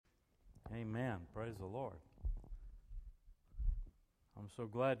Amen. Praise the Lord. I'm so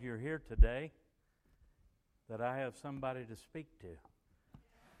glad you're here today that I have somebody to speak to.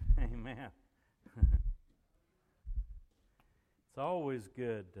 Amen. It's always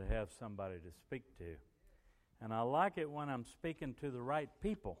good to have somebody to speak to. And I like it when I'm speaking to the right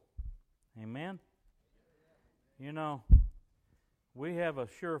people. Amen. You know, we have a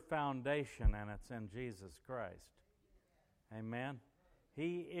sure foundation, and it's in Jesus Christ. Amen.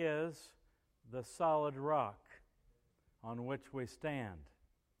 He is the solid rock on which we stand.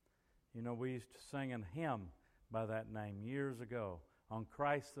 You know, we used to sing a hymn by that name years ago. On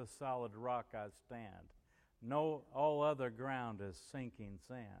Christ the solid rock I stand. No, all other ground is sinking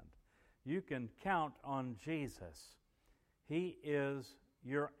sand. You can count on Jesus. He is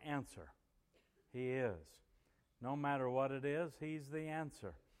your answer. He is. No matter what it is, He's the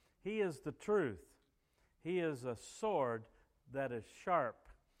answer. He is the truth. He is a sword that is sharp.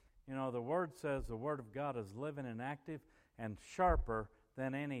 You know, the Word says the Word of God is living and active and sharper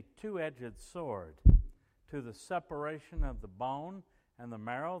than any two-edged sword, to the separation of the bone and the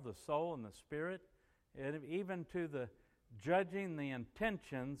marrow, the soul and the spirit, even to the judging the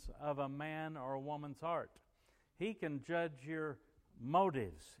intentions of a man or a woman's heart. He can judge your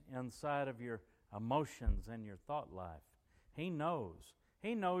motives inside of your emotions and your thought life. He knows.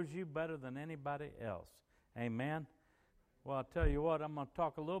 He knows you better than anybody else. Amen? Well, I'll tell you what, I'm going to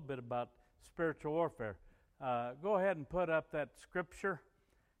talk a little bit about spiritual warfare. Go ahead and put up that scripture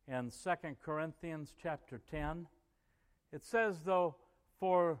in 2 Corinthians chapter 10. It says,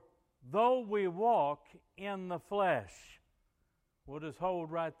 for though we walk in the flesh, we'll just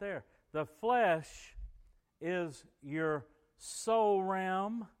hold right there. The flesh is your soul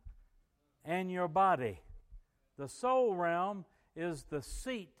realm and your body. The soul realm is the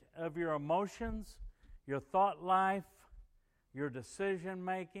seat of your emotions, your thought life, your decision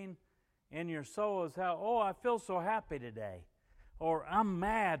making. In your soul is how, I feel so happy today, or I'm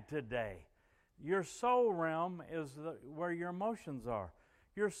mad today. Your soul realm is where your emotions are.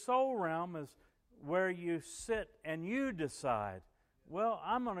 Your soul realm is where you sit and you decide, well,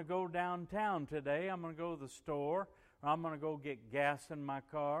 I'm going to go downtown today. I'm going to go to the store. Or I'm going to go get gas in my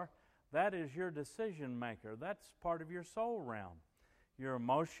car. That is your decision maker. That's part of your soul realm. Your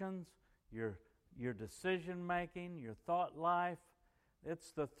emotions, your decision making, your thought life.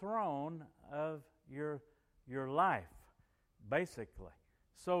 It's the throne of your life, basically.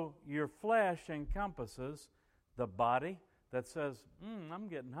 So your flesh encompasses the body that says, I'm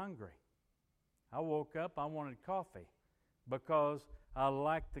getting hungry. I woke up, I wanted coffee because I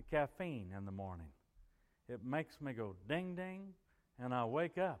like the caffeine in the morning. It makes me go ding, ding, and I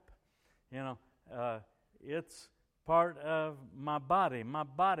wake up. You know, it's part of my body. My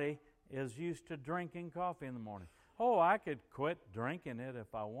body is used to drinking coffee in the morning. I could quit drinking it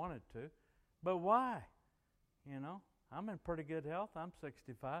if I wanted to, but why? You know, I'm in pretty good health. I'm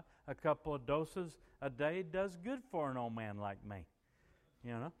 65. A couple of doses a day does good for an old man like me,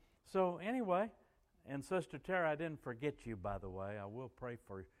 you know. So anyway, and Sister Tara, I didn't forget you, by the way. I will pray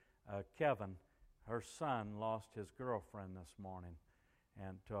for Kevin. Her son lost his girlfriend this morning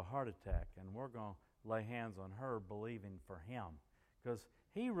and to a heart attack, and we're going to lay hands on her believing for him because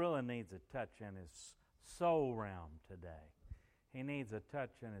he really needs a touch in his soul realm today. He needs a touch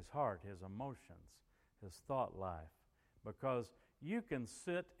in his heart, his emotions, his thought life, because you can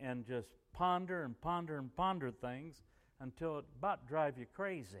sit and just ponder and ponder and ponder things until it about drive you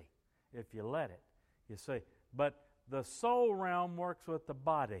crazy if you let it, you see. But the soul realm works with the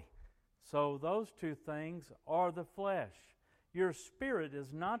body. So those two things are the flesh. Your spirit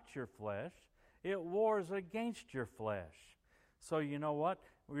is not your flesh. It wars against your flesh. So you know what?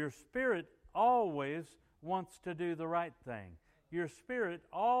 Your spirit always wants to do the right thing. Your spirit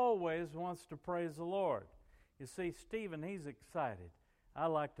always wants to praise the Lord. You see, Stephen, he's excited. I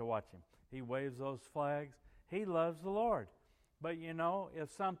like to watch him. He waves those flags. He loves the Lord. But you know,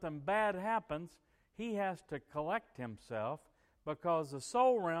 if something bad happens, he has to collect himself because the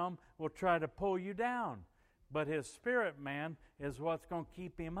soul realm will try to pull you down. But his spirit man is what's going to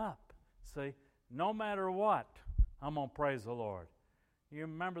keep him up. See, no matter what, I'm going to praise the Lord. You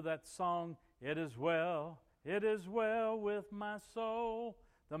remember that song, it is well with my soul.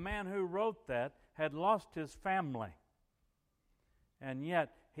 The man who wrote that had lost his family. And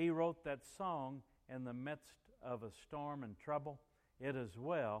yet, he wrote that song in the midst of a storm and trouble. It is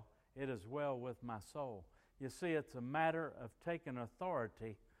well with my soul. You see, it's a matter of taking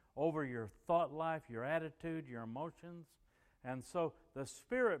authority over your thought life, your attitude, your emotions. And so the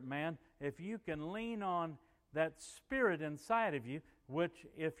spirit man, if you can lean on that spirit inside of you, which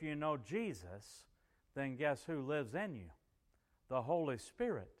if you know Jesus, then guess who lives in you? The Holy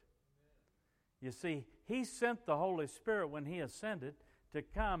Spirit. You see, He sent the Holy Spirit when He ascended to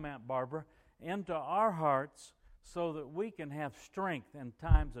come, Aunt Barbara, into our hearts so that we can have strength in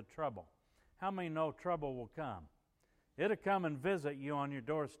times of trouble. How many know trouble will come? It'll come and visit you on your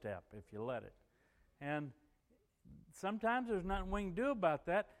doorstep if you let it. And sometimes there's nothing we can do about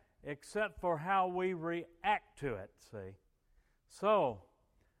that except for how we react to it, see. So,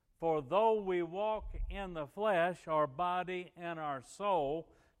 for though we walk in the flesh, our body and our soul,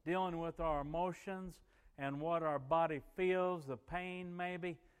 dealing with our emotions and what our body feels, the pain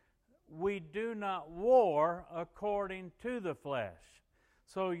maybe, we do not war according to the flesh.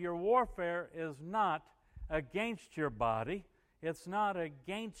 So your warfare is not against your body. It's not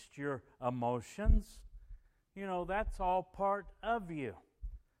against your emotions. You know, that's all part of you.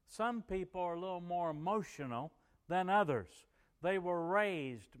 Some people are a little more emotional than others. They were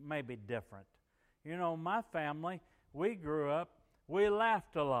raised maybe different. You know, my family, we grew up, we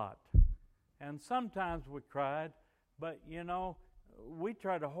laughed a lot. And sometimes we cried, but, you know, we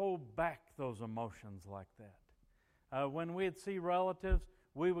try to hold back those emotions like that. When we'd see relatives,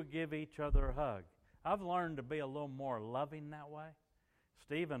 we would give each other a hug. I've learned to be a little more loving that way.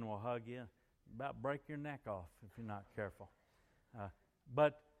 Stephen will hug you, about break your neck off if you're not careful.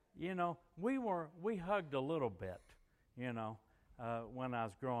 But, you know, we hugged a little bit, you know, when I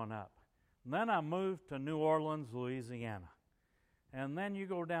was growing up. And then I moved to New Orleans, Louisiana. And then you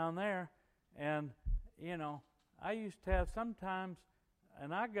go down there, and, you know, I used to have sometimes,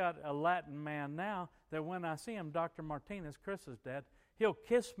 and I got a Latin man now, that when I see him, Dr. Martinez, Chris's dad, he'll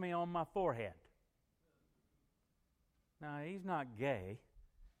kiss me on my forehead. Now, he's not gay.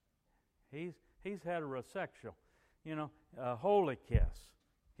 He's heterosexual. You know, a holy kiss.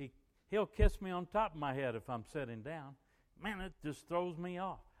 He'll kiss me on top of my head if I'm sitting down. Man, it just throws me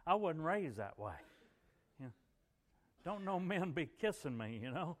off. I wasn't raised that way. You know, don't know men be kissing me,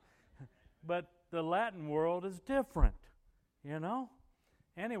 you know. But the Latin world is different, you know.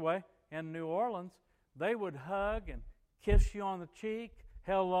 Anyway, in New Orleans, they would hug and kiss you on the cheek,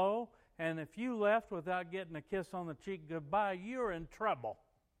 hello, and if you left without getting a kiss on the cheek, goodbye, you're in trouble.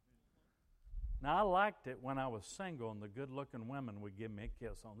 Now, I liked it when I was single and the good-looking women would give me a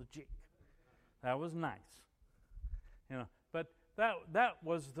kiss on the cheek. That was nice. You know, but that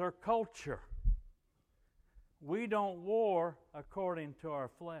was their culture. We don't war according to our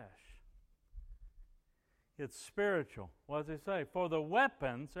flesh. It's spiritual. What does it say? For the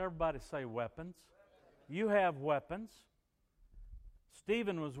weapons, everybody say weapons. You have weapons.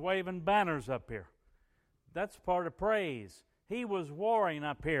 Stephen was waving banners up here. That's part of praise. He was warring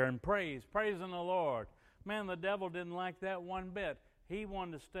up here in praise, praising the Lord. Man, the devil didn't like that one bit. He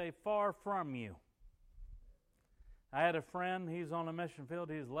wanted to stay far from you. I had a friend, he's on a mission field,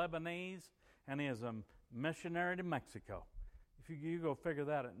 he's Lebanese, and he is a missionary to Mexico. If you go figure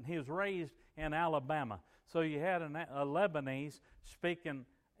that out. And he was raised in Alabama. So you had a Lebanese speaking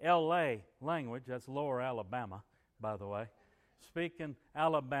L.A. language, that's lower Alabama, by the way, speaking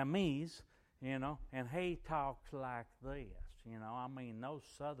Alabamese, you know, and he talks like this. You know, I mean, those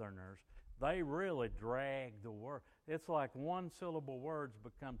Southerners, they really drag the word. It's like one-syllable words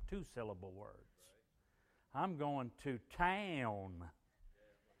become two-syllable words. I'm going to town.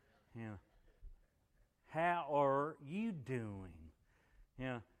 You know, how are you doing?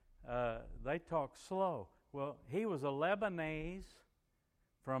 You know, they talk slow. Well, he was a Lebanese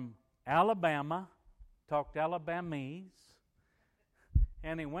from Alabama, talked Alabamese,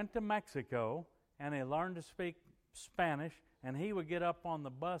 and he went to Mexico, and he learned to speak Spanish, and he would get up on the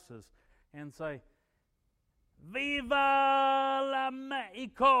buses and say, "Viva la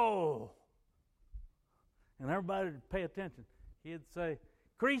Mexico!" And everybody would pay attention. He'd say,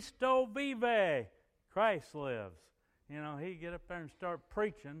 "Cristo vive!" Christ lives. You know, he'd get up there and start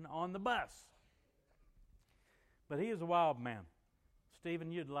preaching on the bus. But he was a wild man.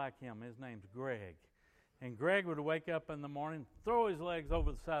 Stephen, you'd like him. His name's Greg. And Greg would wake up in the morning, throw his legs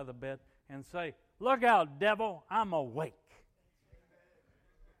over the side of the bed, and say, "Look out, devil, I'm awake."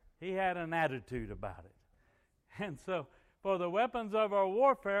 He had an attitude about it. And so, for the weapons of our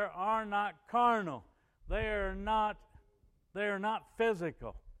warfare are not carnal. They are not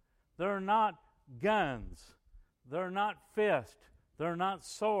physical. They're not guns. They're not fists. They're not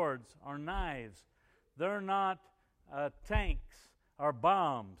swords or knives. They're not tanks or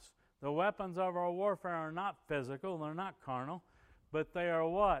bombs. The weapons of our warfare are not physical. They're not carnal. But they are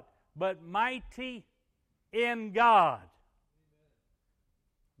what? But mighty in God.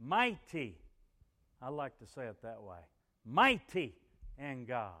 Mighty. I like to say it that way. Mighty in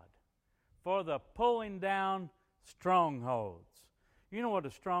God. For the pulling down strongholds. You know what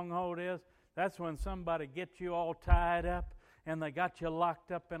a stronghold is? That's when somebody gets you all tied up and they got you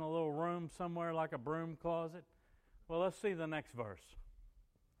locked up in a little room somewhere like a broom closet. Well, let's see the next verse.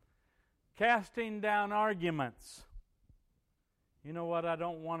 Casting down arguments. You know what I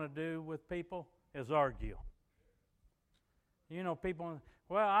don't want to do with people? Is argue. You know, people,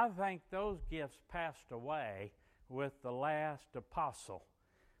 well, I think those gifts passed away with the last apostle.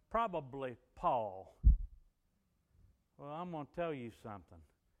 Probably Paul. Well, I'm going to tell you something.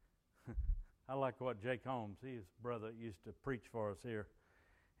 I like what Jake Holmes, his brother, used to preach for us here.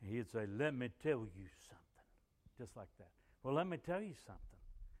 He'd say, let me tell you something. Just like that. Well, let me tell you something.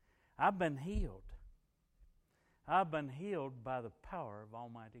 I've been healed. I've been healed by the power of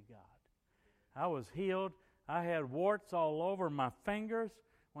Almighty God. I was healed. I had warts all over my fingers.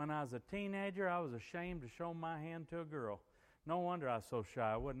 When I was a teenager, I was ashamed to show my hand to a girl. No wonder I was so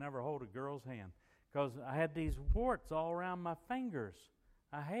shy. I would never hold a girl's hand because I had these warts all around my fingers.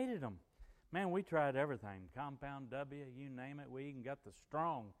 I hated them. Man, we tried everything. Compound W, you name it. We even got the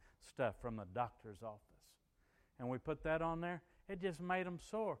strong stuff from the doctor's office. And we put that on there. It just made them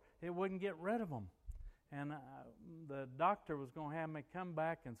sore. It wouldn't get rid of them. And the doctor was going to have me come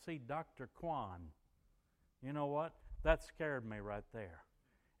back and see Dr. Kwan. You know what? That scared me right there.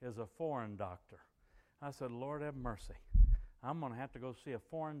 Is a foreign doctor. I said, Lord have mercy. I'm going to have to go see a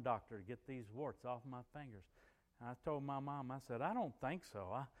foreign doctor to get these warts off my fingers. And I told my mom, I said, I don't think so.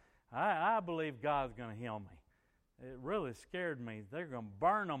 I believe God's going to heal me. It really scared me. They're going to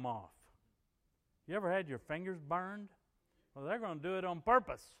burn them off. You ever had your fingers burned? Well, they're going to do it on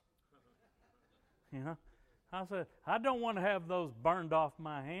purpose. You know? I said, I don't want to have those burned off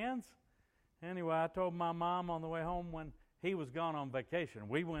my hands. Anyway, I told my mom on the way home when he was gone on vacation.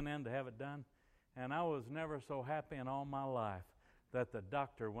 We went in to have it done, and I was never so happy in all my life that the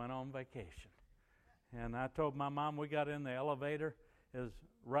doctor went on vacation. And I told my mom we got in the elevator, is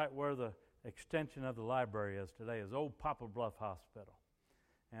right where the extension of the library is today, is old Poplar Bluff Hospital.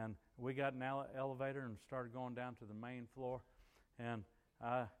 And we got in an elevator and started going down to the main floor. And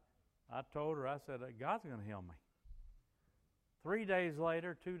I told her, I said, God's going to heal me. 2 days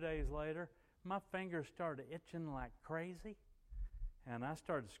later, my fingers started itching like crazy, and I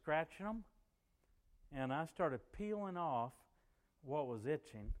started scratching them, and I started peeling off what was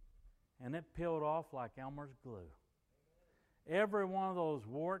itching, and it peeled off like Elmer's glue. Every one of those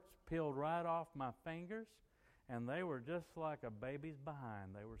warts peeled right off my fingers, and they were just like a baby's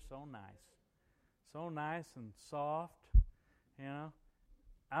behind. They were so nice and soft, you know.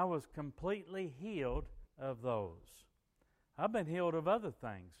 I was completely healed of those. I've been healed of other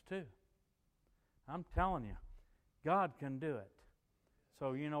things too. I'm telling you, God can do it.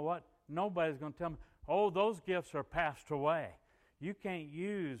 So you know what? Nobody's going to tell me, oh, those gifts are passed away. You can't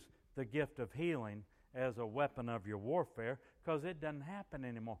use the gift of healing as a weapon of your warfare because it doesn't happen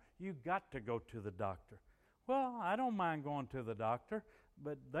anymore. You've got to go to the doctor. Well, I don't mind going to the doctor,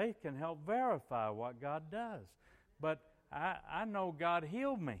 but they can help verify what God does. But I know God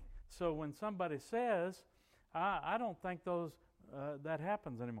healed me. So when somebody says, I don't think that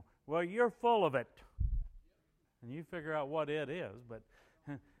happens anymore. Well, you're full of it. And you figure out what it is, but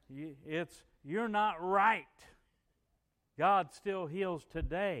you're not right. God still heals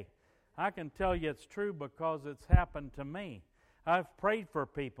today. I can tell you it's true because it's happened to me. I've prayed for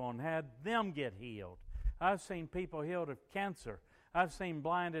people and had them get healed. I've seen people healed of cancer. I've seen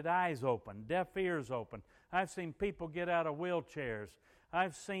blinded eyes open, deaf ears open. I've seen people get out of wheelchairs.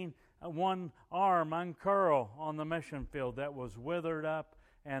 I've seen one arm uncurl on the mission field that was withered up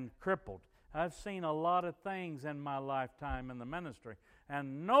and crippled. I've seen a lot of things in my lifetime in the ministry,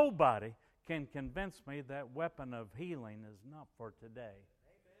 and nobody can convince me that weapon of healing is not for today.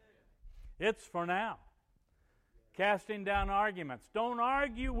 Amen. It's for now. Casting down arguments. Don't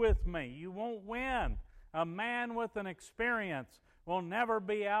argue with me. You won't win. A man with an experience will never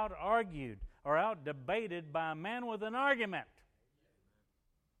be out-argued or out-debated by a man with an argument.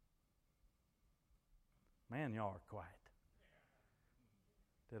 Man, y'all are quiet.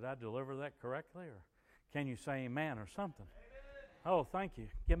 Did I deliver that correctly, or can you say amen or something? Amen. Oh, thank you.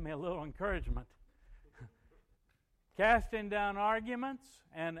 Give me a little encouragement. Casting down arguments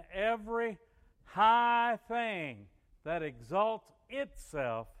and every high thing that exalts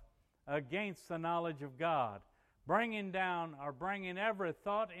itself against the knowledge of God, bringing every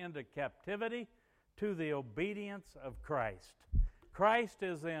thought into captivity to the obedience of Christ. Christ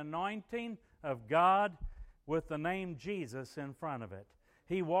is the anointing of God with the name Jesus in front of it.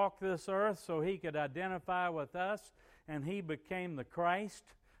 He walked this earth so he could identify with us, and he became the Christ,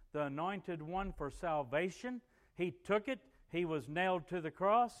 the anointed one for salvation. He took it. He was nailed to the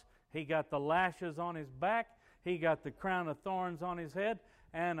cross. He got the lashes on his back. He got the crown of thorns on his head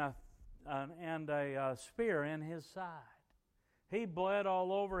and a spear in his side. He bled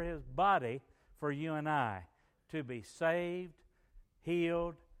all over His body for you and I to be saved,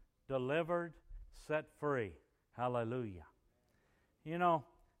 healed, delivered, set free. Hallelujah. You know,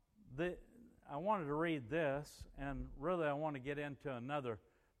 I wanted to read this, and really I want to get into another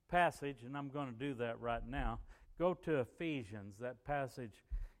passage, and I'm going to do that right now. Go to Ephesians, that passage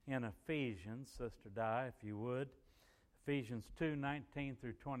in Ephesians, Sister Di, if you would. Ephesians 2:19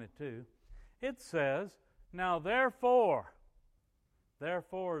 through 22. It says, now therefore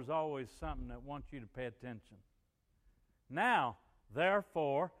is always something that wants you to pay attention. Now,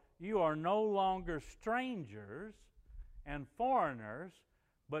 therefore, you are no longer strangers and foreigners,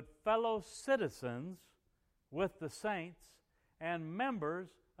 but fellow citizens with the saints and members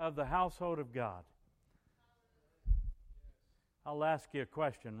of the household of God. I'll ask you a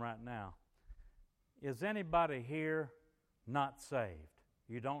question right now. Is anybody here not saved?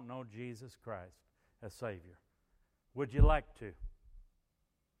 You don't know Jesus Christ as Savior. Would you like to?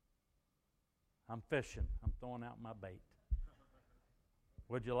 I'm fishing. I'm throwing out my bait.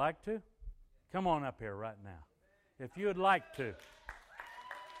 Would you like to? Come on up here right now. If you would like to.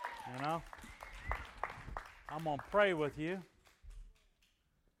 You know, I'm going to pray with you.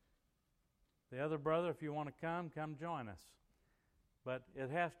 The other brother, if you want to come join us. But it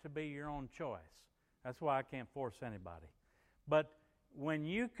has to be your own choice. That's why I can't force anybody. But when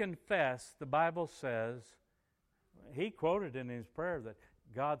you confess, the Bible says, he quoted in his prayer that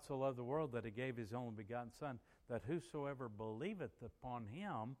God so loved the world that He gave His only begotten Son, that whosoever believeth upon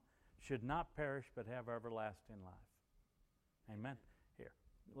Him should not perish but have everlasting life. Amen. Here,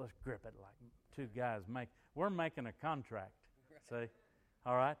 let's grip it like two guys we're making a contract. See?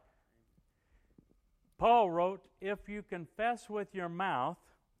 All right? Paul wrote, if you confess with your mouth,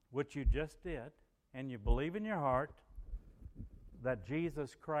 which you just did, and you believe in your heart that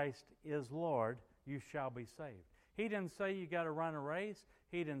Jesus Christ is Lord, you shall be saved. He didn't say you got to run a race.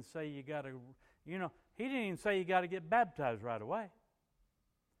 He didn't say you got to, He didn't even say you got to get baptized right away.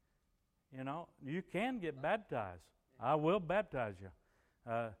 You can get baptized. I will baptize you.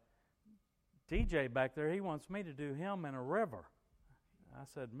 TJ back there, he wants me to do him in a river. I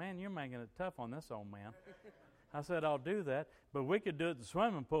said, man, you're making it tough on this old man. I said, I'll do that, but we could do it at the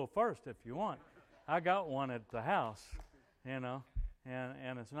swimming pool first if you want. I got one at the house, and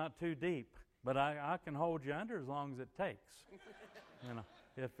it's not too deep, but I can hold you under as long as it takes.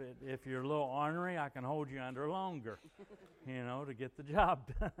 If you're a little ornery, I can hold you under longer, to get the job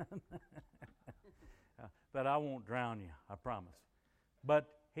done. But I won't drown you, I promise. But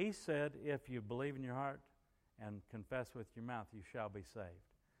he said, if you believe in your heart and confess with your mouth, you shall be saved.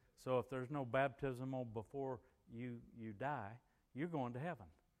 So if there's no baptismal before you die, you're going to heaven.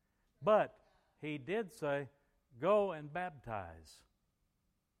 But he did say, go and baptize.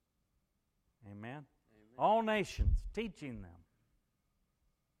 Amen? All nations, teaching them.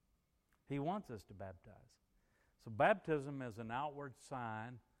 He wants us to baptize. So baptism is an outward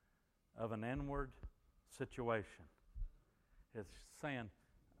sign of an inward situation. It's saying,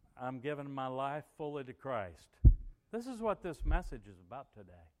 I'm giving my life fully to Christ. This is what this message is about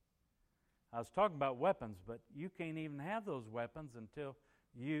today. I was talking about weapons, but you can't even have those weapons until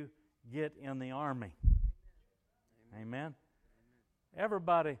you get in the army. Amen?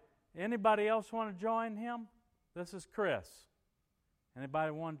 Anybody else want to join him? This is Chris.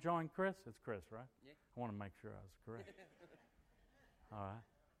 Anybody want to join Chris? It's Chris, right? Yeah. I want to make sure I was correct.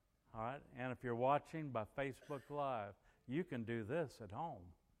 All right. And if you're watching by Facebook Live, you can do this at home.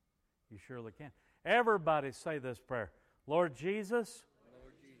 You surely can. Everybody say this prayer. Lord Jesus,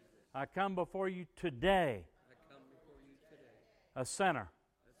 I come before you today, a sinner,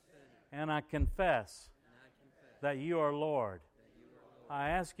 and I confess that you are Lord.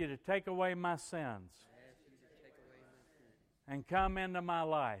 I ask you to take away my sins and come into my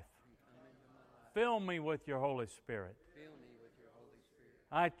life. Fill me with your Holy Spirit.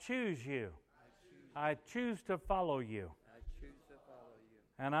 I choose you. I choose to follow you.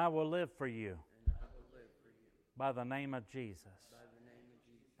 And I will live for you. By the name of Jesus.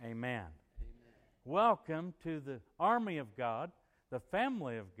 Amen. Welcome to the army of God, the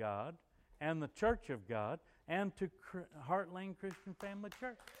family of God, and the church of God, and to Heartland Christian Family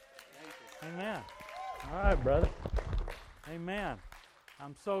Church. Amen. All right, brother. Amen.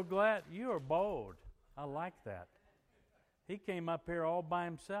 I'm so glad you are bold. I like that. He came up here all by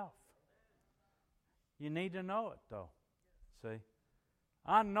himself. You need to know it, though. See?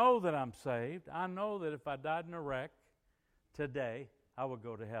 I know that I'm saved. I know that if I died in a wreck today, I would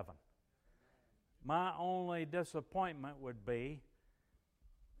go to heaven. My only disappointment would be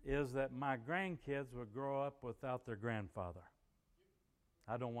is that my grandkids would grow up without their grandfather.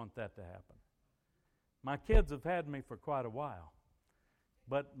 I don't want that to happen. My kids have had me for quite a while.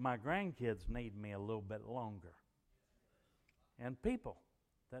 but my grandkids need me a little bit longer. And people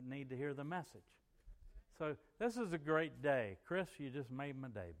that need to hear the message. So this is a great day. Chris, you just made my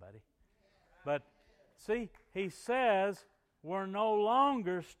day, buddy. But see, he says we're no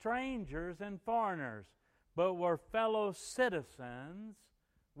longer strangers and foreigners, but we're fellow citizens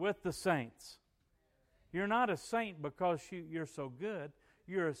with the saints. You're not a saint because you're so good.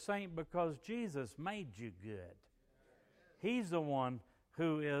 You're a saint because Jesus made you good. He's the one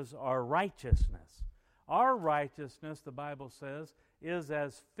who is our righteousness. Our righteousness, the Bible says, is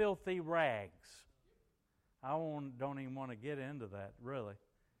as filthy rags. I don't even want to get into that, really,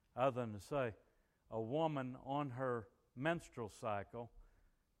 other than to say a woman on her menstrual cycle,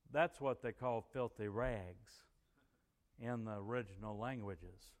 that's what they call filthy rags in the original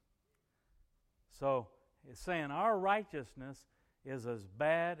languages. So it's saying our righteousness is as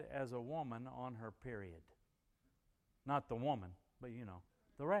bad as a woman on her period. Not the woman, but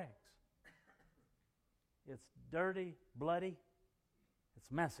the rags. It's dirty, bloody,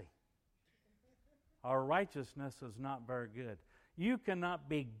 it's messy. Our righteousness is not very good. You cannot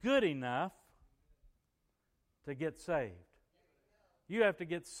be good enough to get saved. You have to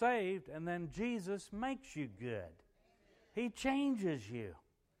get saved, and then Jesus makes you good. He changes you.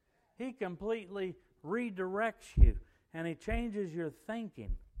 He completely redirects you, and He changes your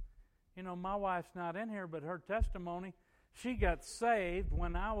thinking. My wife's not in here, but her testimony, she got saved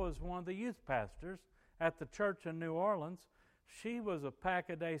when I was one of the youth pastors at the church in New Orleans. She was a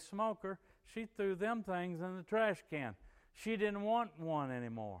pack-a-day smoker. She threw them things in the trash can. She didn't want one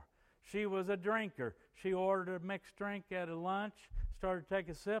anymore. She was a drinker. She ordered a mixed drink at a lunch, started to take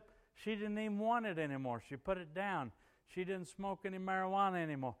a sip. She didn't even want it anymore. She put it down. She didn't smoke any marijuana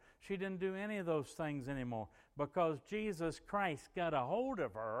anymore. She didn't do any of those things anymore because Jesus Christ got a hold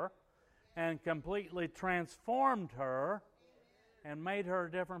of her and completely transformed her and made her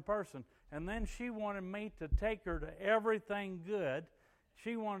a different person. And then she wanted me to take her to everything good.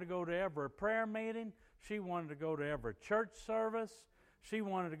 She wanted to go to every prayer meeting. She wanted to go to every church service. She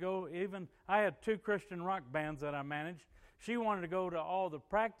wanted to go I had 2 Christian rock bands that I managed. She wanted to go to all the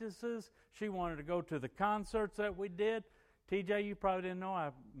practices. She wanted to go to the concerts that we did. TJ, you probably didn't know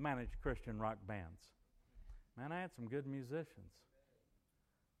I managed Christian rock bands. Man, I had some good musicians.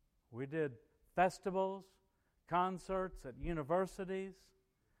 We did festivals, concerts at universities.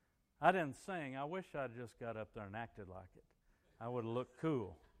 I didn't sing. I wish I'd just got up there and acted like it. I would have looked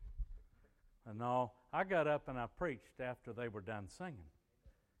cool. And no, I got up and I preached after they were done singing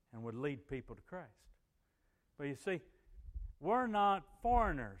and would lead people to Christ. But you see, we're not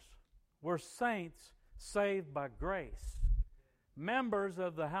foreigners. We're saints saved by grace, members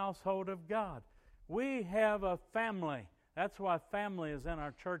of the household of God. We have a family. That's why family is in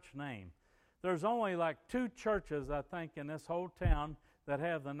our church name. There's only like 2 churches, I think, in this whole town that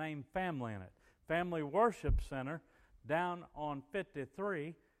have the name family in it. Family Worship Center down on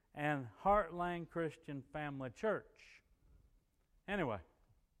 53 and Heartland Christian Family Church. Anyway,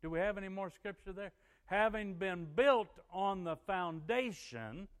 do we have any more scripture there? Having been built on the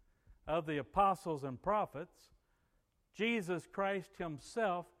foundation of the apostles and prophets, Jesus Christ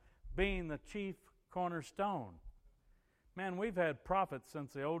Himself being the chief cornerstone. Man, we've had prophets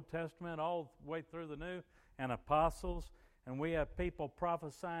since the Old Testament all the way through the New, and apostles, and we have people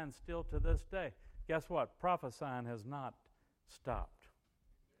prophesying still to this day. Guess what? Prophesying has not stopped.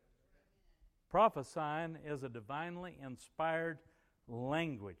 Prophesying is a divinely inspired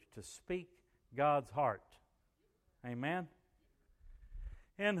language to speak God's heart. Amen?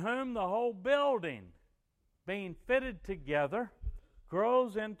 In whom the whole building, being fitted together,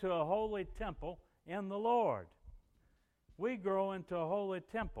 grows into a holy temple in the Lord. We grow into a holy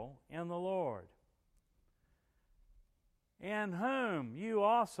temple in the Lord. In whom you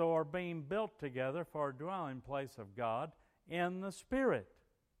also are being built together for a dwelling place of God in the Spirit.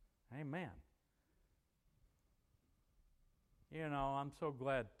 Amen. I'm so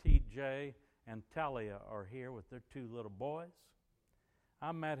glad TJ and Talia are here with their 2 little boys.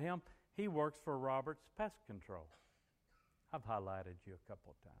 I met him. He works for Robert's Pest Control. I've highlighted you a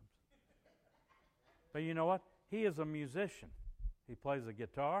couple of times. But you know what? He is a musician. He plays the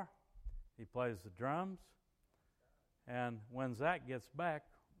guitar. He plays the drums. And when Zach gets back,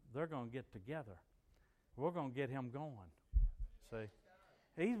 they're going to get together. We're going to get him going. See?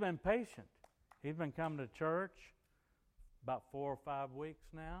 He's been patient. He's been coming to church about 4 or 5 weeks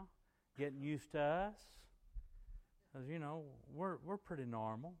now, getting used to us. Because, we're pretty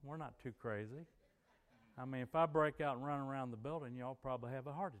normal. We're not too crazy. I mean, if I break out and run around the building, y'all probably have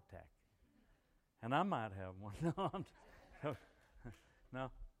a heart attack. And I might have one.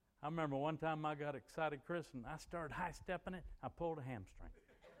 No. I remember one time I got excited, Chris, and I started high-stepping it. I pulled a hamstring.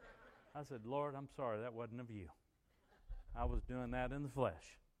 I said, Lord, I'm sorry, that wasn't of you. I was doing that in the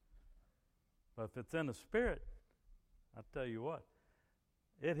flesh. But if it's in the spirit, I'll tell you what.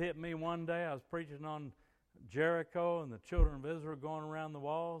 It hit me one day. I was preaching on Jericho and the children of Israel going around the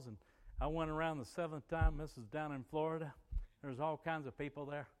walls, and I went around the seventh time. This is down in Florida. There's all kinds of people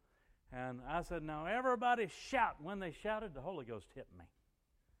there. And I said, now everybody shout. When they shouted, the Holy Ghost hit me.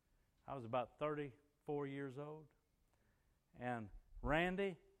 I was about 34 years old. And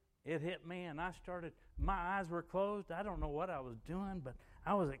Randy, it hit me, and my eyes were closed. I don't know what I was doing, but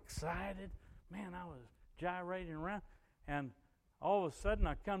I was excited. Man, I was gyrating around. And all of a sudden,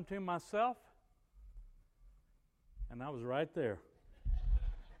 I come to myself, and I was right there.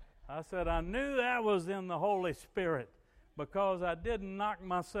 I said, I knew that was in the Holy Spirit because I didn't knock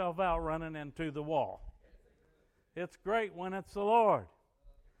myself out running into the wall. It's great when it's the Lord.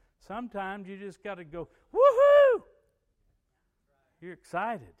 Sometimes you just got to go, woohoo! You're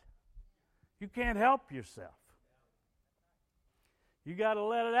excited. You can't help yourself. You got to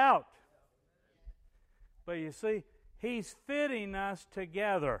let it out. But you see, He's fitting us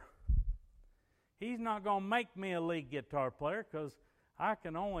together. He's not going to make me a lead guitar player because I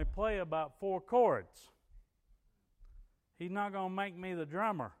can only play about 4 chords. He's not going to make me the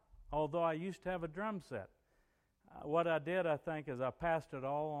drummer, although I used to have a drum set. What I did, I think, is I passed it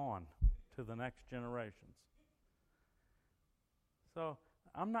all on to the next generations. So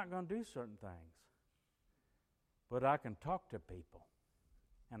I'm not going to do certain things. But I can talk to people,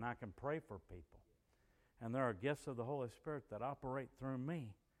 and I can pray for people. And there are gifts of the Holy Spirit that operate through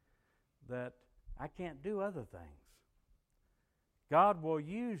me that I can't do other things. God will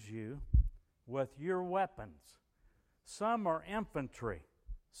use you with your weapons. Some are infantry.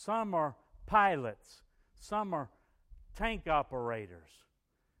 Some are pilots. Some are tank operators.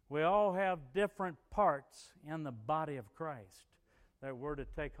 We all have different parts in the body of Christ that we're to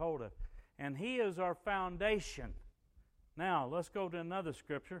take hold of. And He is our foundation. Now, let's go to another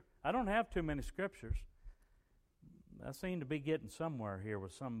scripture. I don't have too many scriptures. I seem to be getting somewhere here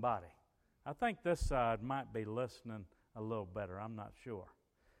with somebody. I think this side might be listening a little better. I'm not sure.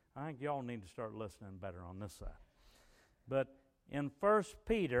 I think y'all need to start listening better on this side. But in 1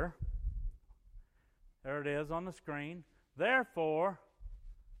 Peter, there it is on the screen. Therefore,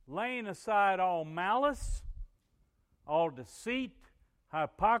 laying aside all malice, all deceit,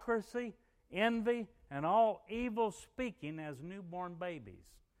 hypocrisy, envy, and all evil speaking as newborn babies.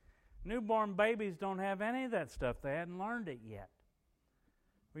 Newborn babies don't have any of that stuff. They hadn't learned it yet.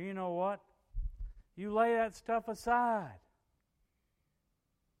 Well, you know what? You lay that stuff aside.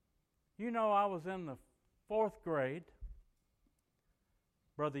 You know, I was in the 4th grade.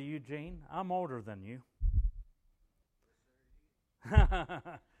 Brother Eugene, I'm older than you.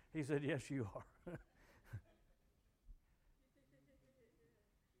 He said, yes, you are.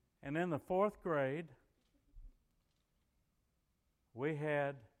 And in the 4th grade, we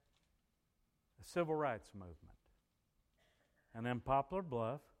had a civil rights movement. And in Poplar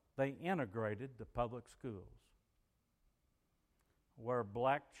Bluff, they integrated the public schools where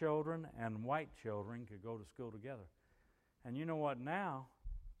black children and white children could go to school together. And you know what now,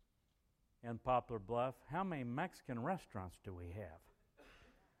 in Poplar Bluff, how many Mexican restaurants do we have?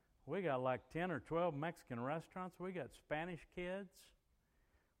 We got like 10 or 12 Mexican restaurants. We got Spanish kids.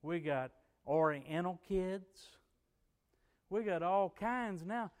 We got Oriental kids. We got all kinds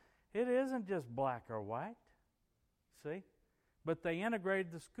now. It isn't just black or white, see? But they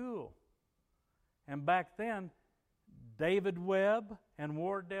integrated the school. And back then, David Webb and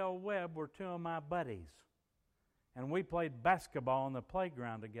Wardell Webb were 2 of my buddies. And we played basketball on the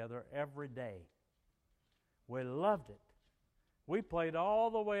playground together every day. We loved it. We played all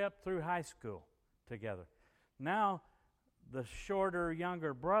the way up through high school together. Now, the shorter,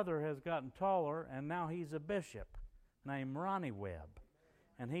 younger brother has gotten taller, and now he's a bishop named Ronnie Webb.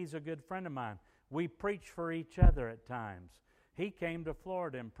 And he's a good friend of mine. We preach for each other at times. He came to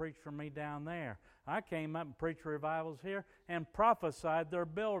Florida and preached for me down there. I came up and preached revivals here and prophesied their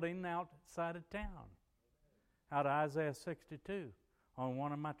building outside of town, out of Isaiah 62 on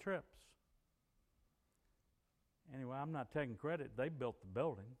one of my trips. Anyway, I'm not taking credit. They built the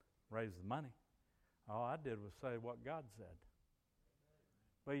building, raised the money. All I did was say what God said.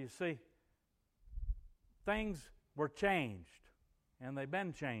 But you see, things were changed, and they've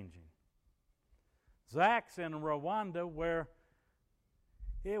been changing. Zach's in Rwanda where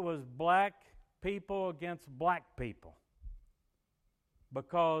it was black people against black people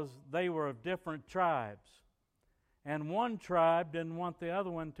because they were of different tribes. And one tribe didn't want the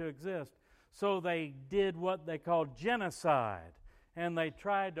other one to exist. So they did what they called genocide. And they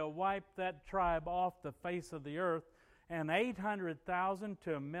tried to wipe that tribe off the face of the earth. and 800,000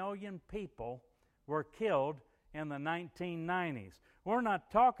 to 1 million people were killed in the 1990s. We're not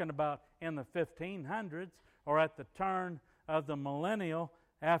talking about in the 1500s or at the turn of the millennial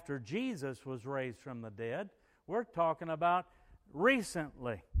after Jesus was raised from the dead. We're talking about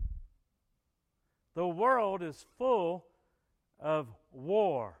recently. The world is full of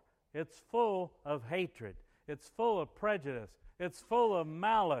war. It's full of hatred. It's full of prejudice. It's full of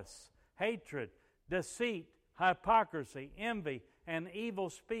malice, hatred, deceit, hypocrisy, envy, and evil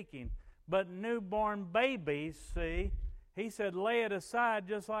speaking. But newborn babies, see, he said, lay it aside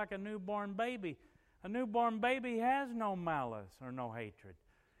just like a newborn baby. A newborn baby has no malice or no hatred.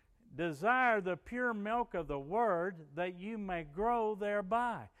 Desire the pure milk of the Word that you may grow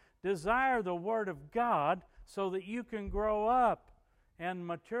thereby. Desire the Word of God so that you can grow up and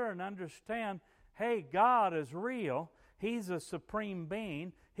mature and understand, hey, God is real. He's a supreme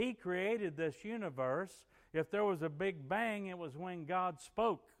being. He created this universe. If there was a big bang, it was when God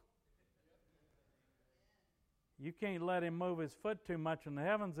spoke. You can't let Him move His foot too much in the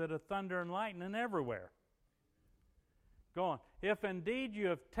heavens. It'll thunder and lightning everywhere. Go on. If indeed you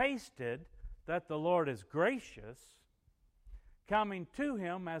have tasted that the Lord is gracious, coming to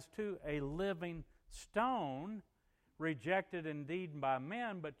Him as to a living stone, rejected indeed by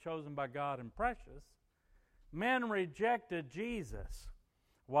men, but chosen by God and precious. Men rejected Jesus.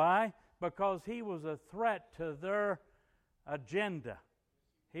 Why? Because He was a threat to their agenda.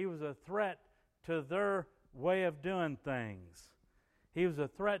 He was a threat to their way of doing things. He was a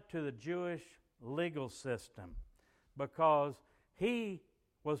threat to the Jewish legal system because He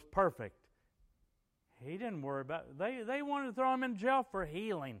was perfect. He didn't worry about it. They wanted to throw Him in jail for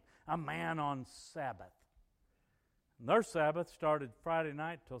healing a man on Sabbath. And their Sabbath started Friday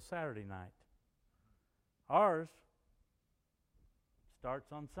night till Saturday night. Ours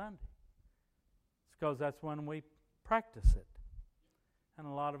starts on Sunday. It's because that's when we practice it. And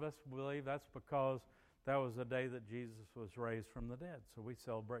a lot of us believe that's because that was the day that Jesus was raised from the dead. So we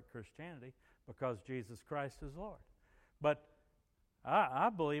celebrate Christianity because Jesus Christ is Lord. But I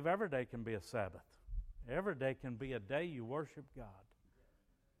believe every day can be a Sabbath. Every day can be a day you worship God.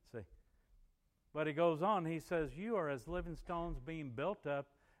 See? But he goes on, he says, you are as living stones being built up,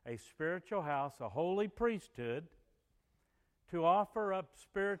 a spiritual house, a holy priesthood, to offer up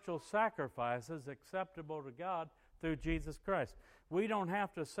spiritual sacrifices acceptable to God through Jesus Christ. We don't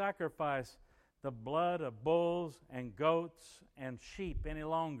have to sacrifice the blood of bulls and goats and sheep any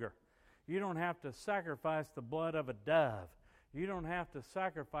longer. You don't have to sacrifice the blood of a dove. You don't have to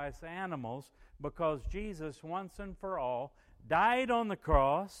sacrifice animals because Jesus once and for all died on the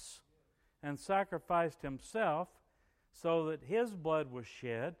cross and sacrificed Himself so that His blood was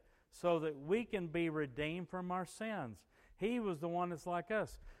shed so that we can be redeemed from our sins. He was the one that's like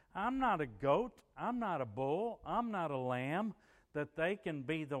us. I'm not a goat. I'm not a bull. I'm not a lamb that they can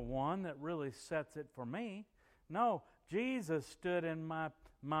be the one that really sets it for me. No, Jesus stood in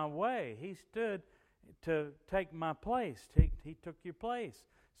my way. He stood to take my place. He took your place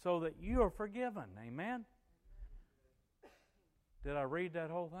so that you are forgiven. Amen? Did I read that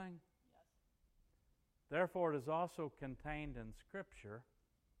whole thing? Yes. Therefore it is also contained in Scripture,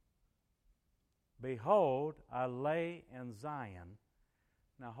 behold, I lay in Zion.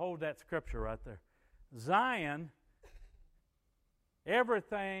 Now hold that Scripture right there. Zion,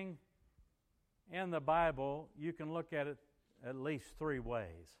 everything in the Bible, you can look at it at least three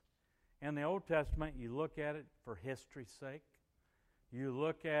ways. In the Old Testament, you look at it for history's sake. You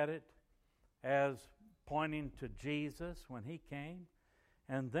look at it as pointing to Jesus when He came.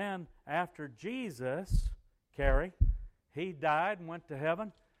 And then after Jesus, Carrie, He died and went to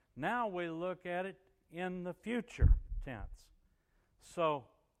heaven. Now we look at it in the future tense. So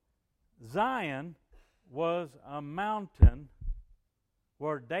Zion was a mountain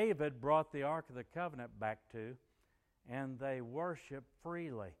where David brought the Ark of the Covenant back to, and they worshiped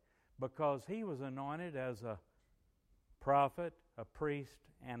freely because he was anointed as a prophet, a priest,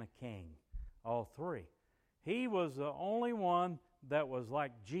 and a king, all three. He was the only one that was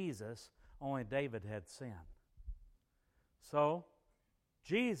like Jesus, only David had sin. So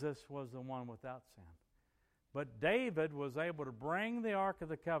Jesus was the one without sin. But David was able to bring the Ark of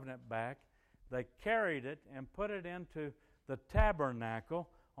the Covenant back. They carried it and put it into the tabernacle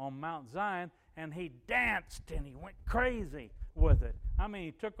on Mount Zion, and he danced and he went crazy with it. I mean,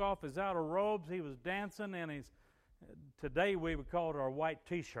 he took off his outer robes, he was dancing in his, today we would call it our white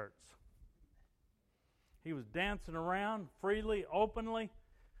t-shirts. He was dancing around freely, openly,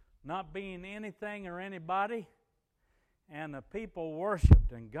 not being anything or anybody, and the people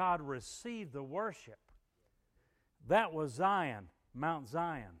worshiped, and God received the worship. That was Zion, Mount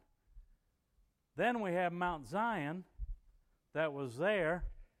Zion. Then we have Mount Zion, that was there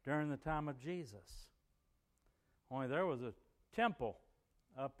during the time of Jesus. Only there was a temple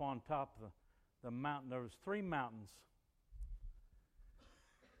up on top of the mountain. There was 3 mountains.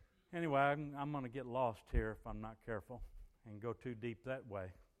 Anyway, I'm going to get lost here if I'm not careful and go too deep that way.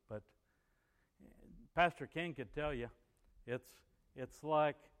 But Pastor King could tell you, it's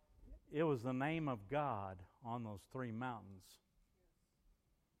like it was the name of God on those 3 mountains.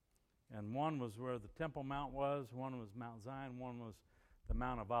 And one was where the Temple Mount was, one was Mount Zion, one was the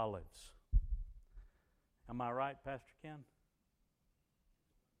Mount of Olives. Am I right, Pastor Ken?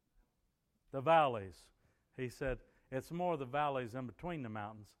 The valleys. He said it's more the valleys in between the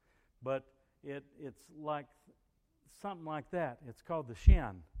mountains, but it's like something like that. It's called the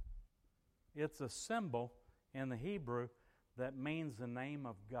Shin. It's a symbol in the Hebrew that means the name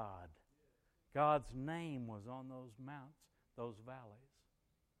of God. God's name was on those mounts, those valleys.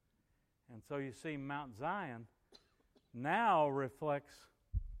 And so you see Mount Zion now reflects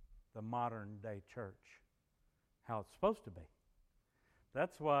the modern day church, how it's supposed to be.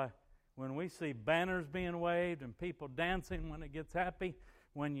 That's why when we see banners being waved and people dancing when it gets happy,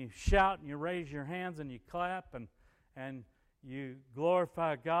 when you shout and you raise your hands and you clap and you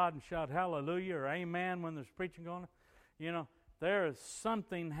glorify God and shout hallelujah or amen when there's preaching going on, you know, there is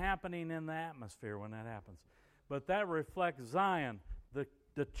something happening in the atmosphere when that happens. But that reflects Zion.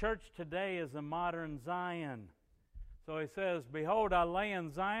 The church today is a modern Zion. So he says, behold, I lay in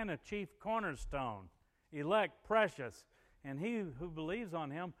Zion a chief cornerstone, elect, precious, and he who believes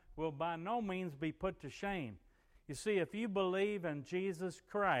on him will by no means be put to shame. You see, if you believe in Jesus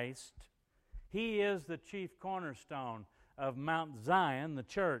Christ, he is the chief cornerstone of Mount Zion, the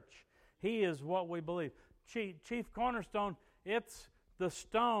church. He is what we believe. Chief cornerstone, it's the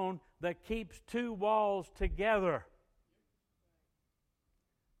stone that keeps 2 walls together.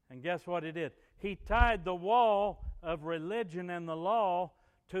 And guess what he did? He tied the wall of religion and the law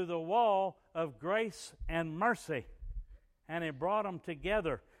to the wall of grace and mercy. And he brought them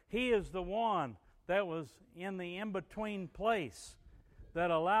together. He is the one that was in the in-between place that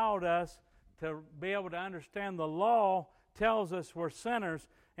allowed us to be able to understand the law tells us we're sinners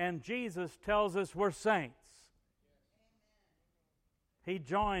and Jesus tells us we're saints. He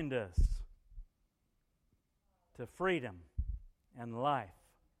joined us to freedom and life.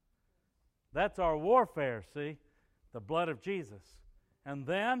 That's our warfare, see? The blood of Jesus. And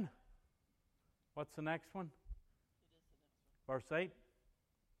then, what's the next one? Verse 8?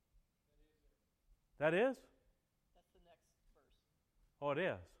 That is? That's the next verse. Oh, it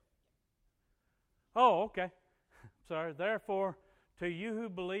is? Oh, okay. Sorry. Therefore, to you who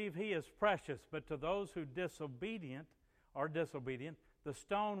believe he is precious, but to those who are disobedient, the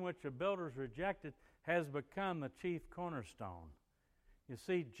stone which the builders rejected has become the chief cornerstone. You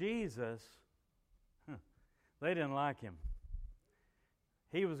see, Jesus, they didn't like him.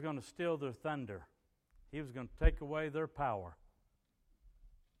 He was going to steal their thunder. He was going to take away their power.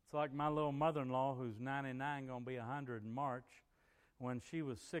 It's like my little mother-in-law, who's 99, going to be 100 in March. When she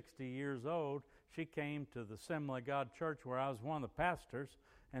was 60 years old, she came to the Assembly of God Church where I was one of the pastors,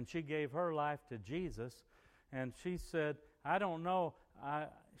 and she gave her life to Jesus. And she said, I don't know,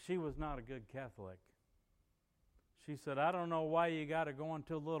 she was not a good Catholic. She said, I don't know why you got to go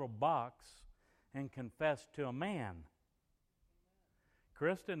into a little box and confess to a man.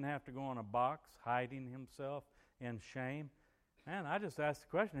 Chris didn't have to go in a box hiding himself in shame. Man, I just asked the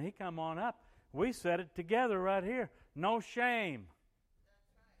question. He come on up. We said it together right here. No shame.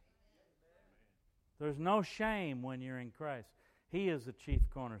 There's no shame when you're in Christ. He is the chief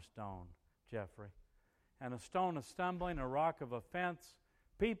cornerstone, Jeffrey. And a stone of stumbling, a rock of offense.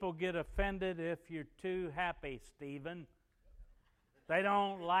 People get offended if you're too happy, Stephen. They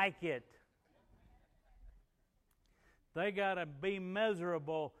don't like it. They got to be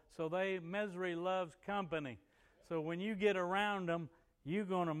miserable, so misery loves company. So when you get around them, you're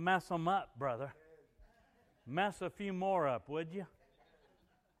going to mess them up, brother. Mess a few more up, would you?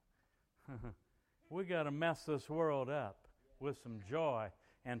 We got to mess this world up with some joy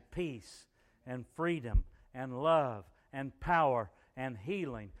and peace and freedom and love and power and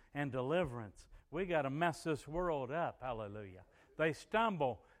healing and deliverance. We got to mess this world up. Hallelujah. They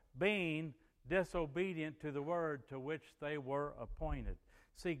stumble being disobedient to the word to which they were appointed.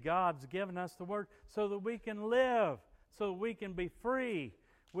 See, God's given us the word so that we can live, so that we can be free.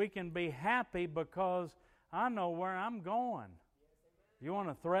 We can be happy because I know where I'm going. You want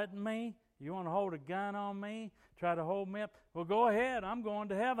to threaten me? You want to hold a gun on me? Try to hold me up? Well, go ahead. I'm going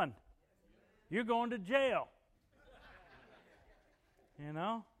to heaven. You're going to jail. You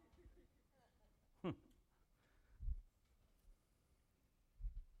know?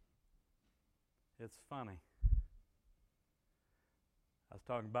 It's funny. I was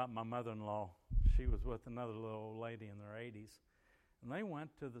talking about my mother-in-law. She was with another little old lady in their 80s. And they went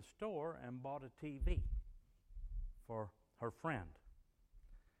to the store and bought a TV for her friend.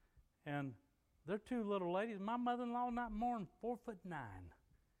 And they're two little ladies. My mother-in-law not more than 4'9".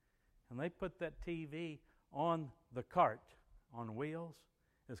 And they put that TV on the cart on wheels.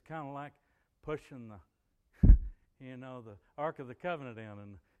 It's kind of like pushing the, the Ark of the Covenant in.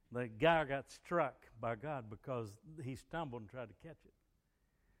 And the guy got struck by God because he stumbled and tried to catch it.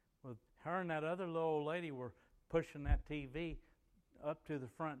 Well, her and that other little old lady were pushing that TV up to the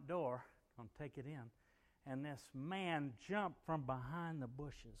front door, going to take it in. And this man jumped from behind the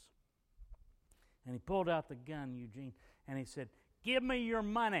bushes. And he pulled out the gun, Eugene, and he said, "Give me your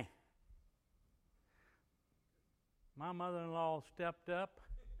money." My mother-in-law stepped up.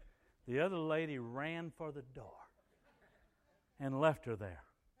 The other lady ran for the door and left her there.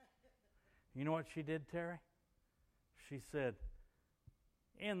 You know what she did, Terry? She said,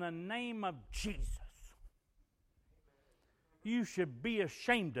 "In the name of Jesus, you should be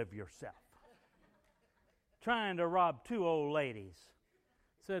ashamed of yourself. Trying to rob two old ladies."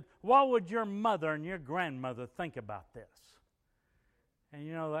 Said, "What would your mother and your grandmother think about this?" And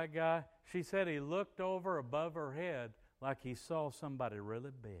you know that guy, she said he looked over above her head like he saw somebody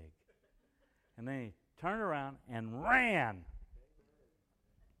really big. And then he turned around and ran.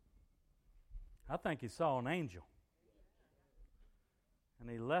 I think he saw an angel. And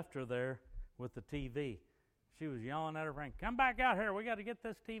he left her there with the TV. She was yelling at her friend, "Come back out here. We got to get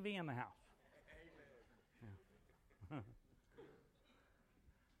this TV in the house." Yeah.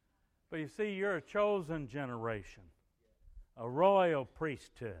 But you see, you're a chosen generation, a royal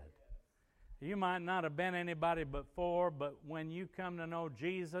priesthood. You might not have been anybody before, but when you come to know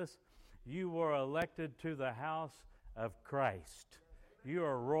Jesus, you were elected to the house of Christ. You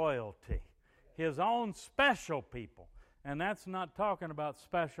are royalty, His own special people. And that's not talking about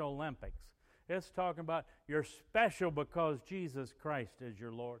Special Olympics. It's talking about you're special because Jesus Christ is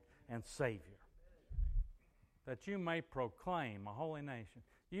your Lord and Savior. That you may proclaim a holy nation.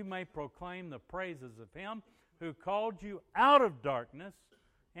 You may proclaim the praises of Him who called you out of darkness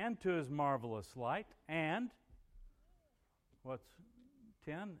and to His marvelous light. And, what's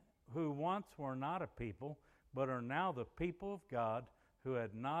 10? Who once were not a people, but are now the people of God, who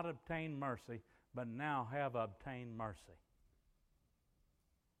had not obtained mercy, but now have obtained mercy.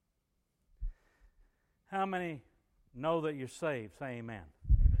 How many know that you're saved? Say amen.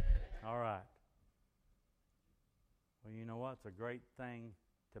 Amen. All right. Well, you know what? It's a great thing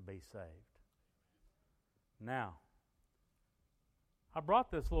to be saved. Now, I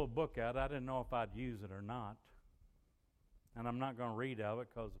brought this little book out. I didn't know if I'd use it or not. And I'm not going to read out of it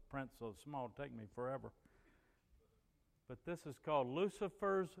because the print's so small it'll take me forever. But this is called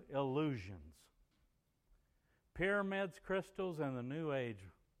Lucifer's Illusions. Pyramids, Crystals, and the New Age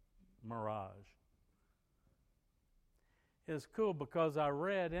Mirage. It's cool because I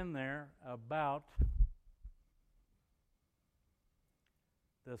read in there about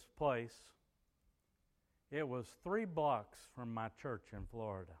this place. It was 3 blocks from my church in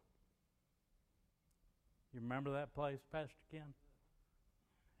Florida. You remember that place, Pastor Ken?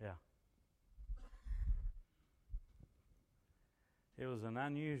 Yeah. It was an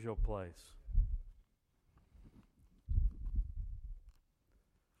unusual place.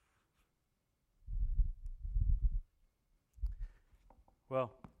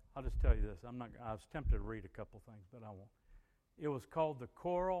 Well, I'll just tell you this. I was tempted to read a couple things, but I won't. It was called the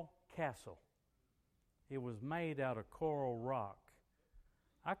Coral Castle. It was made out of coral rock.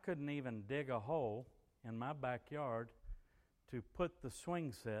 I couldn't even dig a hole in my backyard to put the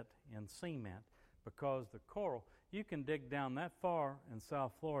swing set in cement because the coral, you can dig down that far in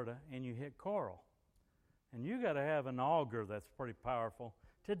South Florida and you hit coral. And you got to have an auger that's pretty powerful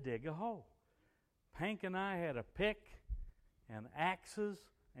to dig a hole. Hank and I had a pick and axes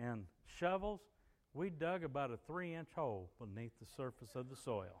and shovels. We dug about a 3-inch hole beneath the surface of the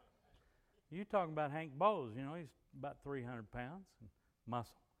soil. You talking about Hank Bowes, he's about 300 pounds and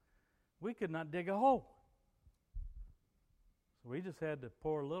muscle. We could not dig a hole. So we just had to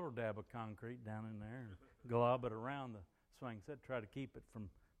pour a little dab of concrete down in there and glob it around the swing set, try to keep it from,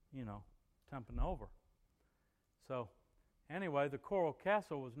 tumbling over. So anyway, the Coral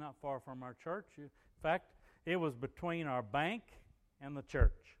Castle was not far from our church. In fact, it was between our bank and the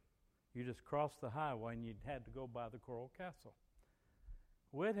church. You just crossed the highway and you had to go by the Coral Castle.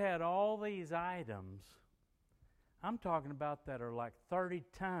 We'd had all these items, I'm talking about that are like 30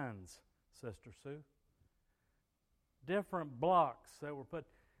 tons, Sister Sue. Different blocks that were put.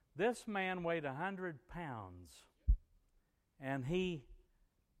 This man weighed 100 pounds, and he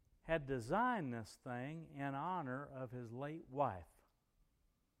had designed this thing in honor of his late wife.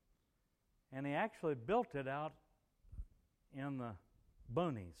 And he actually built it out in the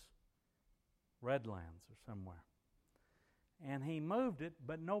boonies, Redlands or somewhere. And he moved it,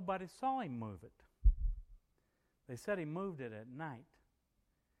 but nobody saw him move it. They said he moved it at night.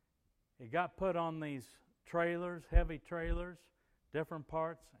 It got put on these trailers, heavy trailers, different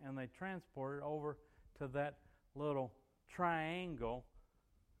parts, and they transported over to that little triangle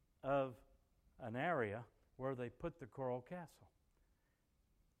of an area where they put the coral castle.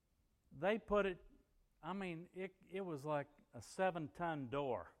 They put it, it was like a 7-ton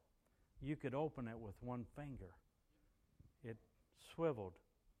door. You could open it with one finger. It swiveled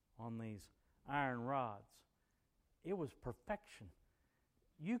on these iron rods. It was perfection.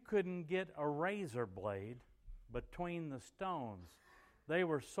 You couldn't get a razor blade between the stones. They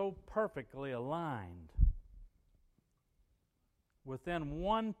were so perfectly aligned. Within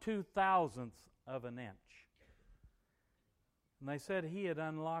 1/2000th of an inch. And they said he had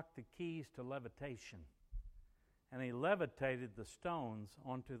unlocked the keys to levitation. And he levitated the stones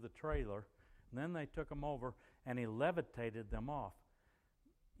onto the trailer. And then they took them over and he levitated them off.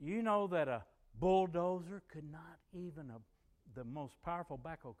 You know that a bulldozer could not even, the most powerful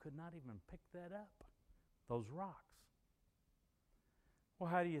backhoe could not even pick that up, those rocks. Well,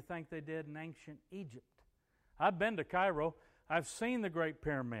 how do you think they did in ancient Egypt? I've been to Cairo. I've seen the Great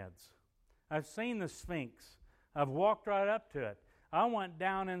Pyramids. I've seen the Sphinx. I've walked right up to it. I went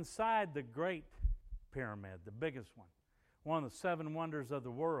down inside the Great Pyramid, the biggest one of the 7 wonders of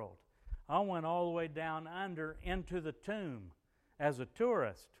the world. I went all the way down under into the tomb as a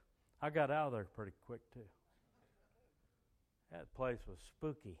tourist. I got out of there pretty quick too. That place was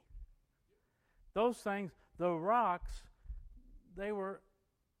spooky. Those things, the rocks, they were,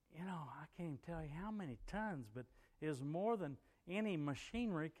 I can't even tell you how many tons, but it was more than any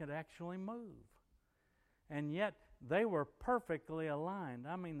machinery could actually move. And yet, they were perfectly aligned.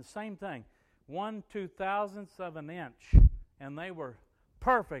 The same thing. 1/2000th of an inch, and they were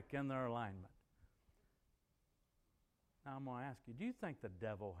perfect in their alignment. Now I'm going to ask you, do you think the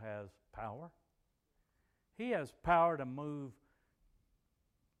devil has power? He has power to move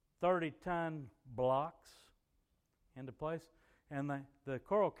 30-ton blocks into place. And the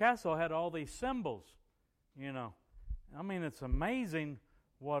coral castle had all these symbols, it's amazing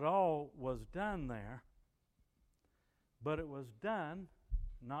what all was done there. But it was done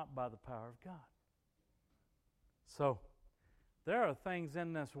not by the power of God. So, there are things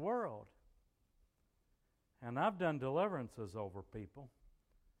in this world, and I've done deliverances over people,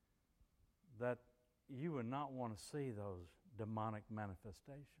 that you would not want to see those demonic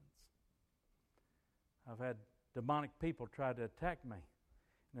manifestations. I've had demonic people try to attack me,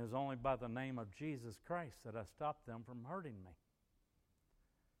 and it was only by the name of Jesus Christ that I stopped them from hurting me.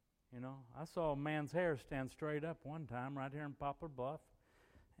 I saw a man's hair stand straight up one time right here in Poplar Bluff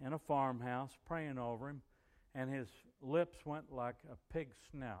in a farmhouse, praying over him, and his lips went like a pig's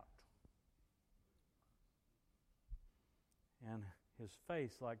snout. And his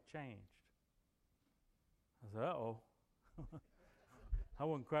face like changed. I said, uh-oh. I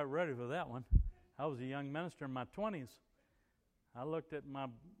wasn't quite ready for that one. I was a young minister in my 20s. I looked at my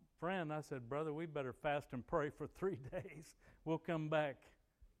friend, I said, brother, we better fast and pray for 3 days. We'll come back.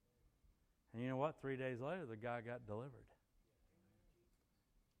 And you know what? 3 days later, the guy got delivered.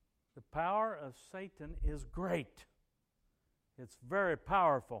 The power of Satan is great. It's very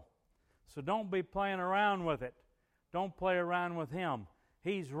powerful. So don't be playing around with it. Don't play around with him.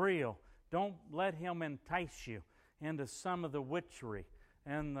 He's real. Don't let him entice you into some of the witchery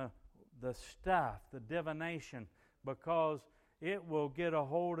and the stuff, the divination, because it will get a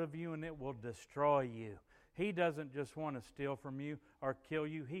hold of you and it will destroy you. He doesn't just want to steal from you or kill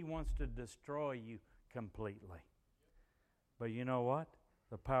you. He wants to destroy you completely. But you know what?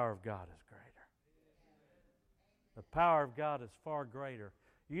 The power of God is greater. The power of God is far greater.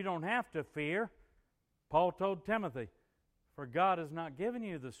 You don't have to fear. Paul told Timothy, for God has not given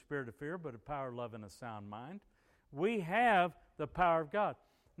you the spirit of fear, but a power of love and a sound mind. We have the power of God.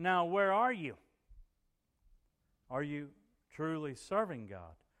 Now, where are you? Are you truly serving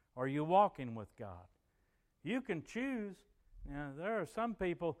God? Are you walking with God? You can choose. There are some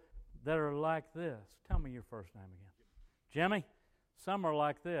people that are like this. Tell me your first name again. Jimmy? Some are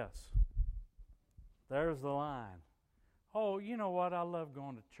like this. There's the line. Oh, you know what? I love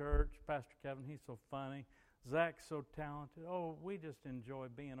going to church. Pastor Kevin, he's so funny. Zach's so talented. Oh, we just enjoy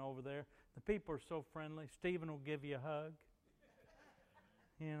being over there. The people are so friendly. Stephen will give you a hug.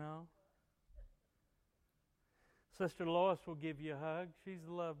 Sister Lois will give you a hug. She's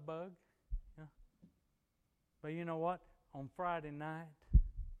the love bug. But you know what? On Friday night,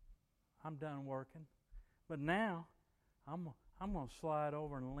 I'm done working. But now, I'm I'm going to slide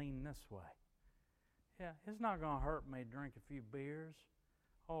over and lean this way. Yeah, it's not going to hurt me to drink a few beers.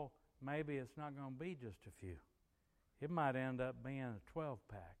 Oh, maybe it's not going to be just a few. It might end up being a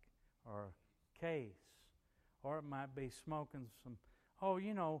 12-pack or a case. Or it might be smoking some. Oh,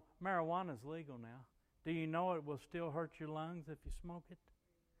 you know, marijuana's legal now. Do you know it will still hurt your lungs if you smoke it?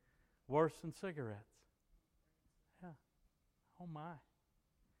 Worse than cigarettes. Yeah. Oh, my.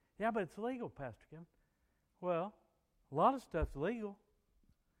 Yeah, but it's legal, Pastor Kevin. Well, a lot of stuff's legal,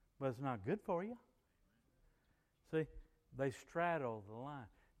 but it's not good for you. See, they straddle the line.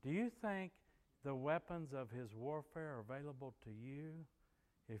 Do you think the weapons of his warfare are available to you?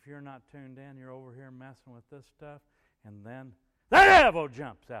 If you're not tuned in, you're over here messing with this stuff, and then the devil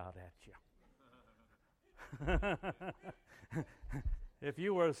jumps out at you. If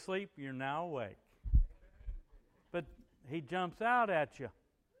you were asleep, you're now awake. But he jumps out at you,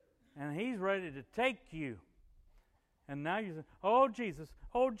 and he's ready to take you. And now you say, oh, Jesus,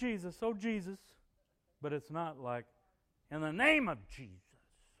 oh, Jesus, oh, Jesus. But it's not like, in the name of Jesus.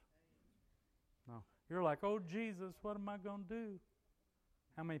 No, you're like, oh, Jesus, what am I going to do?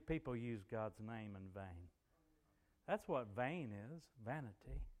 How many people use God's name in vain? That's what vain is,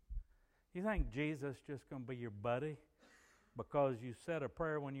 vanity. You think Jesus is just going to be your buddy because you said a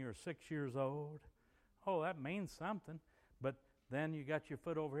prayer when you were 6 years old? Oh, that means something. But then you got your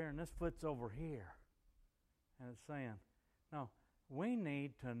foot over here and this foot's over here. And it's saying, no, we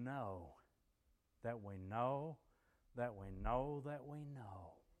need to know that we know that we know that we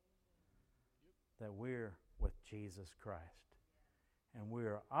know that we're with Jesus Christ. And we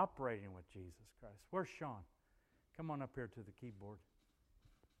are operating with Jesus Christ. Where's Sean? Come on up here to the keyboard.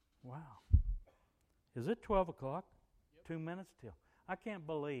 Wow. Is it 12 o'clock? Yep. 2 minutes till. I can't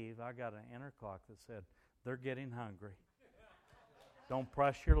believe I got an inner clock that said, they're getting hungry. Don't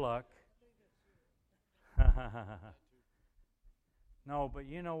press your luck. No, but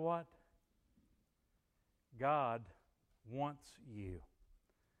you know what? God wants you.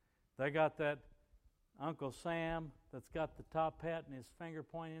 They got that Uncle Sam that's got the top hat and his finger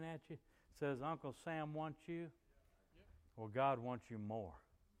pointing at you, says, Uncle Sam wants you. Well, God wants you more.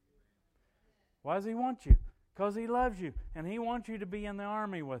 Why does he want you? Because he loves you, and he wants you to be in the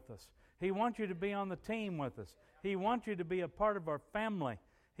army with us. He wants you to be on the team with us. He wants you to be a part of our family.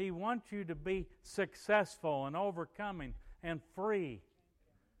 He wants you to be successful and overcoming and free.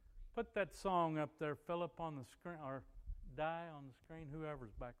 Put that song up there, Philip, on the screen, or Di on the screen,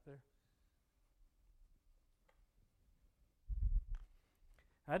 whoever's back there.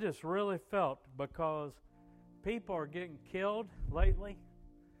 I just really felt, because people are getting killed lately,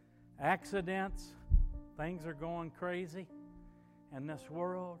 accidents, things are going crazy in this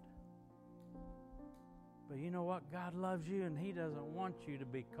world. But you know what? God loves you, and he doesn't want you to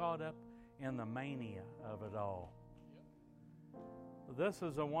be caught up in the mania of it all. This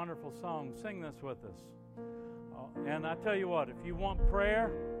is a wonderful song. Sing this with us. And I tell you what, if you want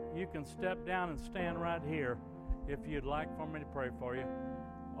prayer, you can step down and stand right here if you'd like for me to pray for you.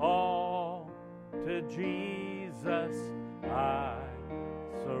 All to Jesus I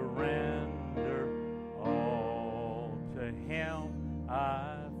surrender. All to him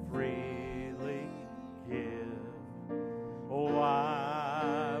I freely give. Oh,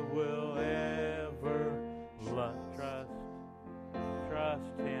 I will ever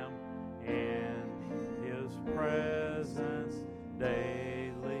trust him in his presence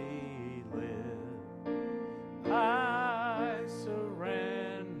daily live. I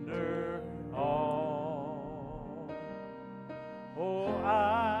surrender all. Oh,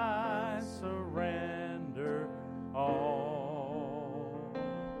 I surrender all.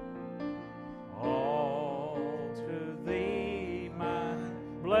 All to thee, my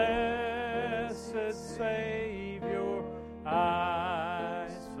blessed Savior, I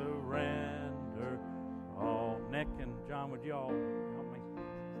surrender all. Nick and John, would you all help me?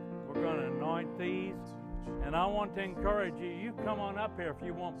 We're going to anoint these. And I want to encourage you, you come on up here if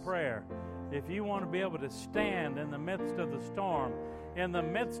you want prayer. If you want to be able to stand in the midst of the storm, in the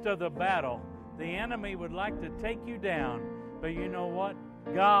midst of the battle, the enemy would like to take you down. But you know what?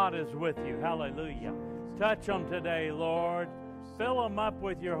 God is with you. Hallelujah. Touch them today, Lord. Fill them up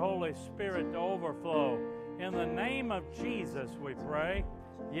with your Holy Spirit to overflow. In the name of Jesus, we pray.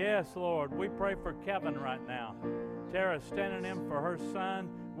 Yes, Lord. We pray for Kevin right now. Tara's standing in for her son.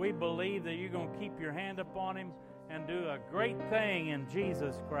 We believe that you're going to keep your hand upon him and do a great thing in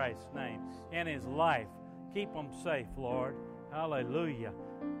Jesus Christ's name in his life. Keep him safe, Lord. Hallelujah.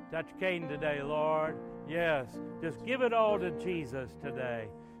 Touch Caden today, Lord. Yes, just give it all to Jesus today.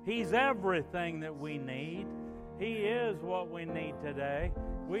 He's everything that we need. He is what we need today.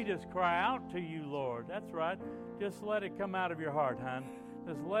 We just cry out to you, Lord. That's right. Just let it come out of your heart, hon.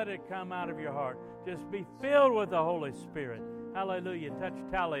 Just let it come out of your heart. Just be filled with the Holy Spirit. Hallelujah. Touch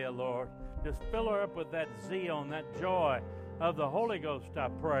Talia, Lord. Just fill her up with that zeal and that joy of the Holy Ghost, I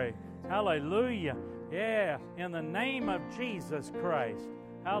pray. Hallelujah. Yeah, in the name of Jesus Christ.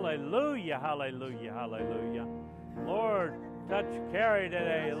 Hallelujah, hallelujah, hallelujah. Lord, touch Carrie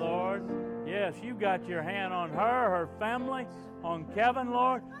today, Lord. Yes, you got your hand on her family, on Kevin,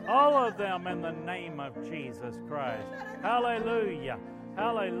 Lord. All of them in the name of Jesus Christ. Hallelujah,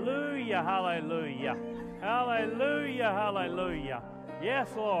 hallelujah, hallelujah. Hallelujah, hallelujah. Yes,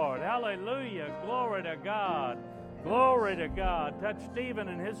 Lord. Hallelujah. Glory to God. Glory to God. Touch Stephen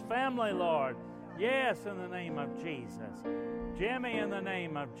and his family, Lord. Yes, in the name of Jesus. Jimmy, in the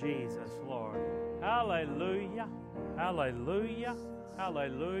name of Jesus, Lord. Hallelujah. Hallelujah.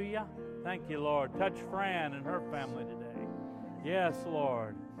 Hallelujah. Thank you, Lord. Touch Fran and her family today. Yes,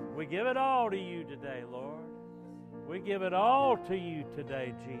 Lord. We give it all to you today, Lord. We give it all to you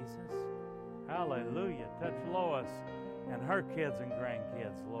today, Jesus. Hallelujah. Touch Lois and her kids and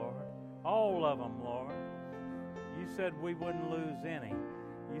grandkids, Lord. All of them, Lord. You said we wouldn't lose any.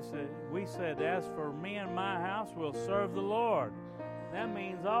 We said, as for me and my house, we'll serve the Lord. That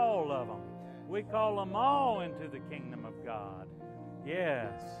means all of them. We call them all into the kingdom of God.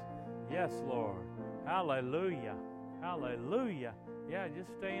 Yes. Yes, Lord. Hallelujah. Hallelujah. Yeah,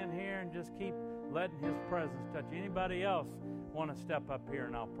 just stay in here and just keep letting His presence touch. Anybody else want to step up here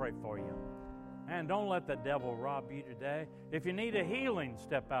and I'll pray for you. And don't let the devil rob you today. If you need a healing,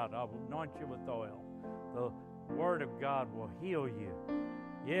 step out. I'll anoint you with oil. The Word of God will heal you.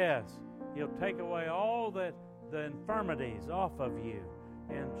 Yes, He'll take away all the infirmities off of you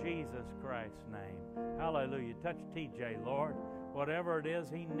in Jesus Christ's name. Hallelujah. Touch TJ, Lord. Whatever it is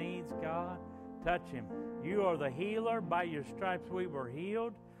he needs, God, touch him. You are the healer. By your stripes we were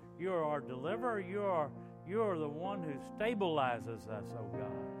healed. You are our deliverer. You are the one who stabilizes us, oh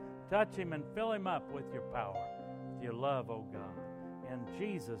God. Touch him and fill him up with your power, with your love, oh God. In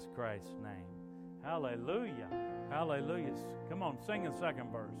Jesus Christ's name. Hallelujah. Hallelujah. Come on, sing the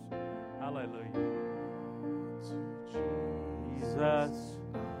second verse. Hallelujah. Jesus,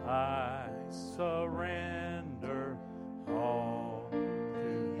 I surrender all to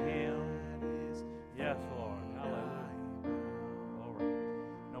Him. Yes, Lord. Hallelujah. Glory.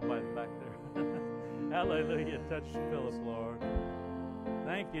 Nobody's back there. Hallelujah. Touch Philip, Lord.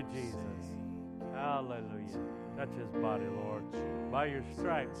 Thank you, Jesus. Hallelujah. Touch his body, Lord. By your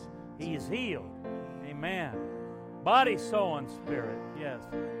stripes, he is healed. Amen. Body, soul, and spirit. Yes.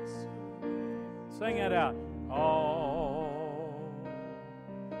 Sing it out.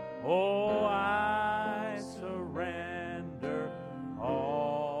 Oh, I surrender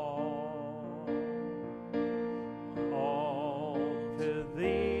all to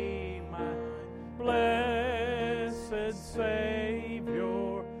Thee, my blessed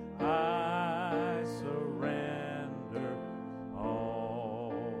Savior. I surrender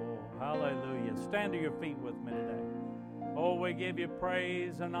all. Hallelujah. Stand to your feet with me today. Oh, we give you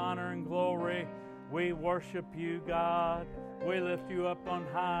praise and honor and glory. We worship you, God. We lift you up on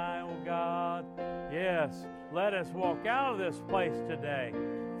high, oh God. Yes, let us walk out of this place today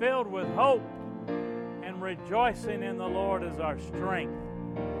filled with hope and rejoicing in the Lord as our strength.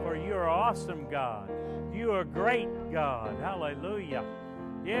 For you are awesome, God. You are great, God. Hallelujah.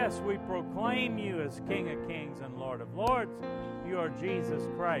 Yes, we proclaim you as King of Kings and Lord of Lords. You are Jesus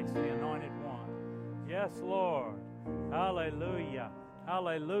Christ, the Anointed One. Yes, Lord. Hallelujah.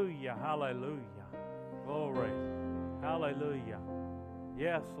 Hallelujah. Hallelujah. Glory. Hallelujah.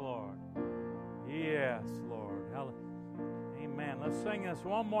 Yes, Lord. Yes, Lord. Amen. Let's sing this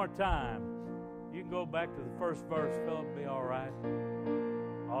one more time. You can go back to the first verse, Philip, be all right.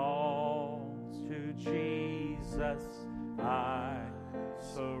 All to Jesus I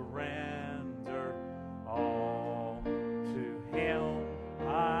surrender. All to Him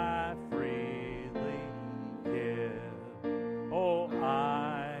I freely give. Oh,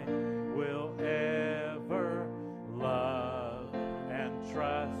 I will ever love and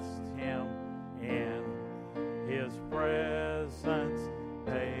trust Him in His presence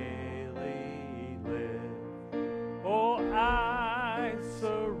daily live. Oh, I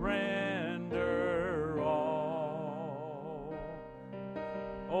surrender all.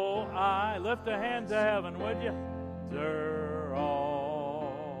 Oh, I lift a hand to heaven, would you? Surrender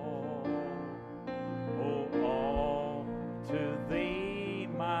all. Oh, all to Thee,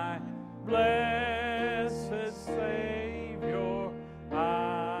 my blessed Savior,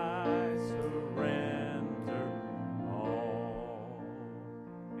 I surrender all.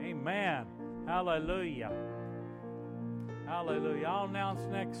 Amen. Hallelujah. Hallelujah. I'll announce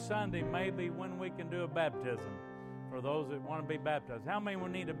next Sunday maybe when we can do a baptism. for those that want to be baptized. How many will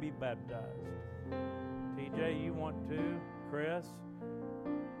need to be baptized? TJ, you want to? Chris,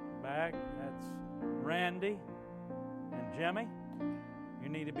 back. That's Randy and Jimmy. You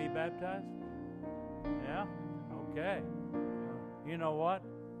need to be baptized? Yeah? Okay. You know what?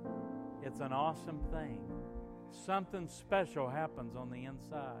 It's an awesome thing. Something special happens on the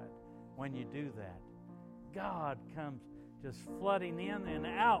inside when you do that. God comes just flooding in and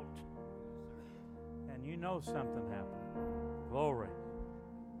out. And you know something happened. Glory.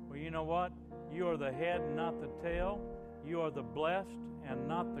 Well, you know what? You are the head and not the tail. You are the blessed and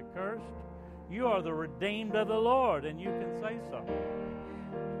not the cursed. You are the redeemed of the Lord, and you can say so.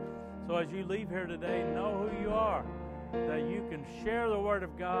 So as you leave here today, know who you are, that you can share the Word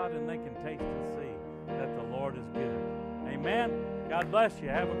of God and they can taste and see that the Lord is good. Amen. God bless you.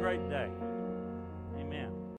 Have a great day.